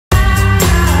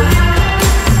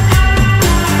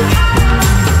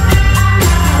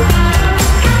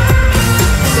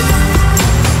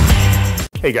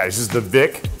Hey guys, this is the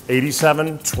Vic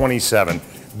 8727.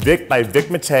 Vic by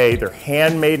Vic Mattei. They're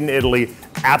handmade in Italy.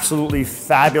 Absolutely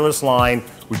fabulous line.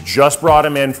 We just brought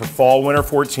them in for fall winter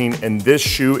 14, and this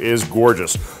shoe is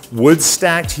gorgeous. Wood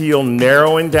stacked heel,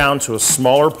 narrowing down to a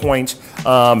smaller point.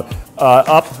 Cut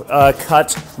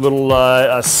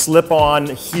little slip-on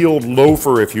heeled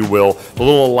loafer, if you will. A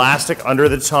little elastic under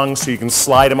the tongue so you can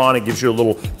slide them on. It gives you a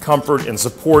little comfort and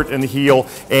support in the heel.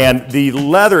 And the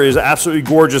leather is absolutely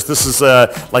gorgeous. This is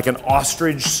like an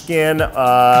ostrich skin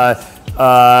look.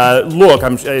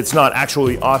 It's not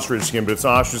actually ostrich skin, but it's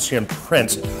an ostrich skin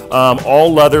print.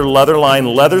 All leather, leather line,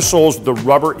 leather soles with the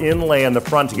rubber inlay on the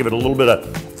front to give it a little bit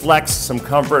of flex, some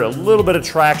comfort, a little bit of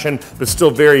traction, but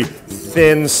still very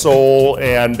thin sole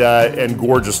and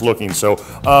gorgeous looking. So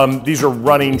these are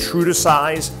running true to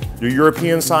size. Your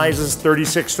European size is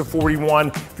 36 to 41.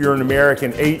 If you're an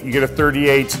American 8, you get a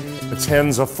 38. The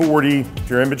 10's a 40. If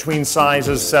you're in between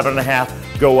sizes,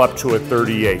 7.5, go up to a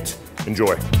 38.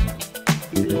 Enjoy.